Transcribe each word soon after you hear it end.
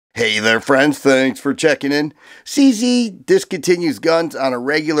Hey there friends, thanks for checking in. CZ discontinues guns on a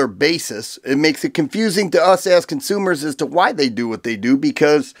regular basis. It makes it confusing to us as consumers as to why they do what they do,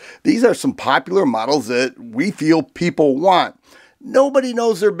 because these are some popular models that we feel people want. Nobody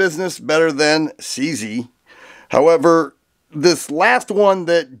knows their business better than CZ. However, this last one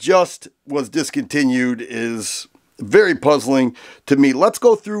that just was discontinued is very puzzling to me. Let's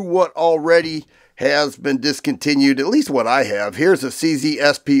go through what already has been discontinued, at least what I have. Here's a CZ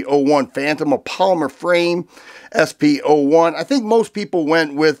SP01 Phantom, a polymer frame SP01. I think most people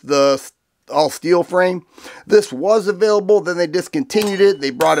went with the all steel frame. This was available, then they discontinued it, they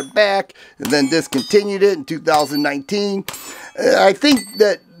brought it back, and then discontinued it in 2019. I think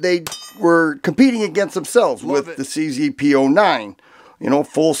that they were competing against themselves with the CZ P09. You know,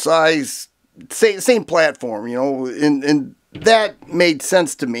 full size, same platform, you know, and that made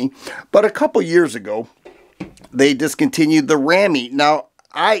sense to me. But a couple years ago, they discontinued the Rammy. Now,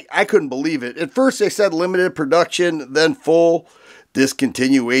 I couldn't believe it. At first, they said limited production, then full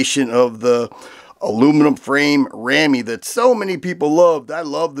discontinuation of the aluminum frame Rammy that so many people loved. I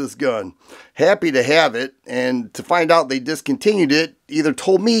love this gun. Happy to have it. And to find out they discontinued it, either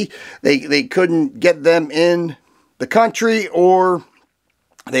told me they couldn't get them in the country, or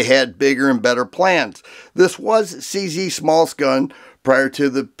they had bigger and better plans. This was CZ smallest gun prior to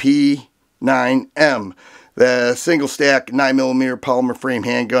the P9M, the single stack 9mm polymer frame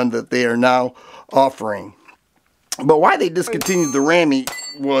handgun that they are now offering. But why they discontinued the Rammy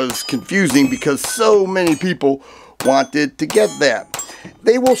was confusing, because so many people wanted to get that.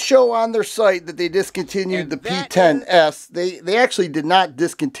 They will show on their site that they discontinued the P10S. They actually did not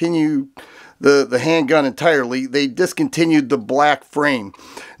discontinue the handgun entirely. They discontinued the black frame.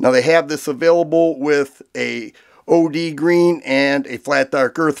 Now they have this available with a OD green and a flat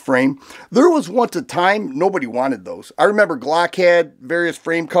dark earth frame. There was once a time nobody wanted those. I remember Glock had various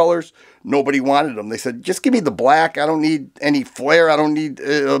frame colors. Nobody wanted them. They said, just give me the black. I don't need any flair. I don't need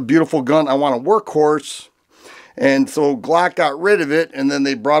a beautiful gun. I want a workhorse. And so Glock got rid of it, and then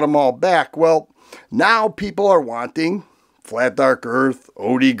they brought them all back. Well, now people are wanting flat dark earth,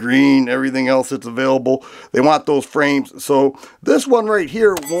 OD green, everything else that's available. They want those frames. So this one right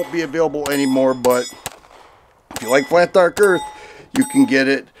here won't be available anymore, but if you like flat dark earth, you can get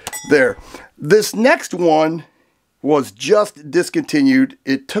it there. This next one was just discontinued.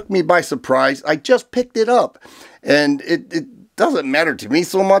 It took me by surprise. I just picked it up, and it doesn't matter to me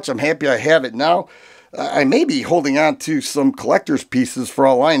so much. I'm happy I have it now. I may be holding on to some collector's pieces for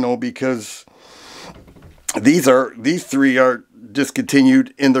all I know, because these three are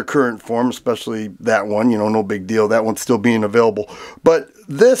discontinued in their current form, especially that one. You know, no big deal. That one's still being available. But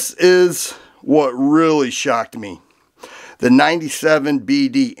this is what really shocked me. The 97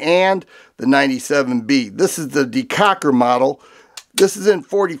 BD and the 97B. This is the decocker model. This is in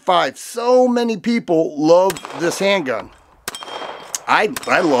 45. So many people love this handgun. I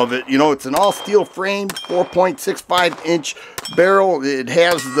love it. You know, it's an all steel frame, 4.65 inch barrel. It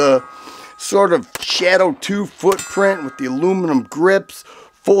has the sort of Shadow 2 footprint with the aluminum grips,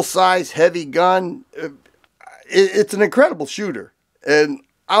 full size heavy gun. It's an incredible shooter. And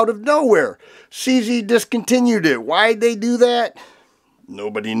out of nowhere, CZ discontinued it. Why'd they do that?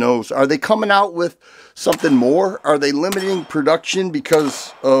 Nobody knows. Are they coming out with something more? Are they limiting production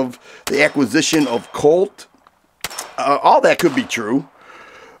because of the acquisition of Colt? All that could be true.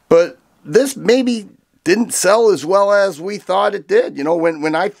 But this maybe didn't sell as well as we thought it did. You know,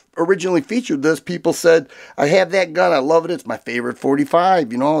 when I originally featured this, people said, I have that gun, I love it, it's my favorite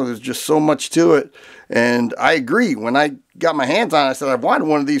 45. You know, there's just so much to it. And I agree. When I got my hands on it, I said, I've wanted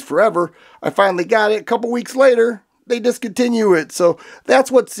one of these forever. I finally got it. A couple weeks later, they discontinue it. So that's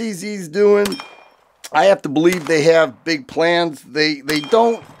what CZ's doing. I have to believe they have big plans. They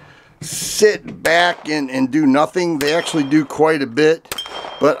don't sit back and do nothing. They actually do quite a bit.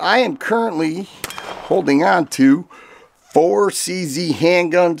 But I am currently holding on to 4 CZ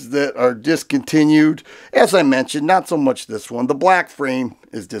handguns that are discontinued. As I mentioned, not so much this one. The black frame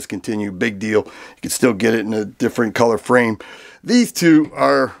is discontinued. Big deal. You can still get it in a different color frame. These two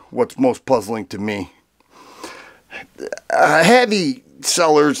are what's most puzzling to me. Heavy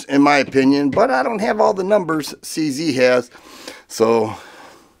sellers, in my opinion, but I don't have all the numbers CZ has. So,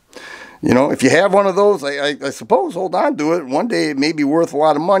 you know, if you have one of those, I suppose hold on to it. One day it may be worth a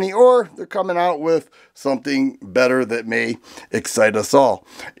lot of money, or they're coming out with something better that may excite us all.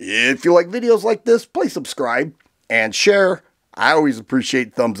 If you like videos like this, please subscribe and share. I always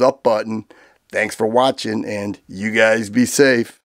appreciate thumbs up button. Thanks for watching, and you guys be safe.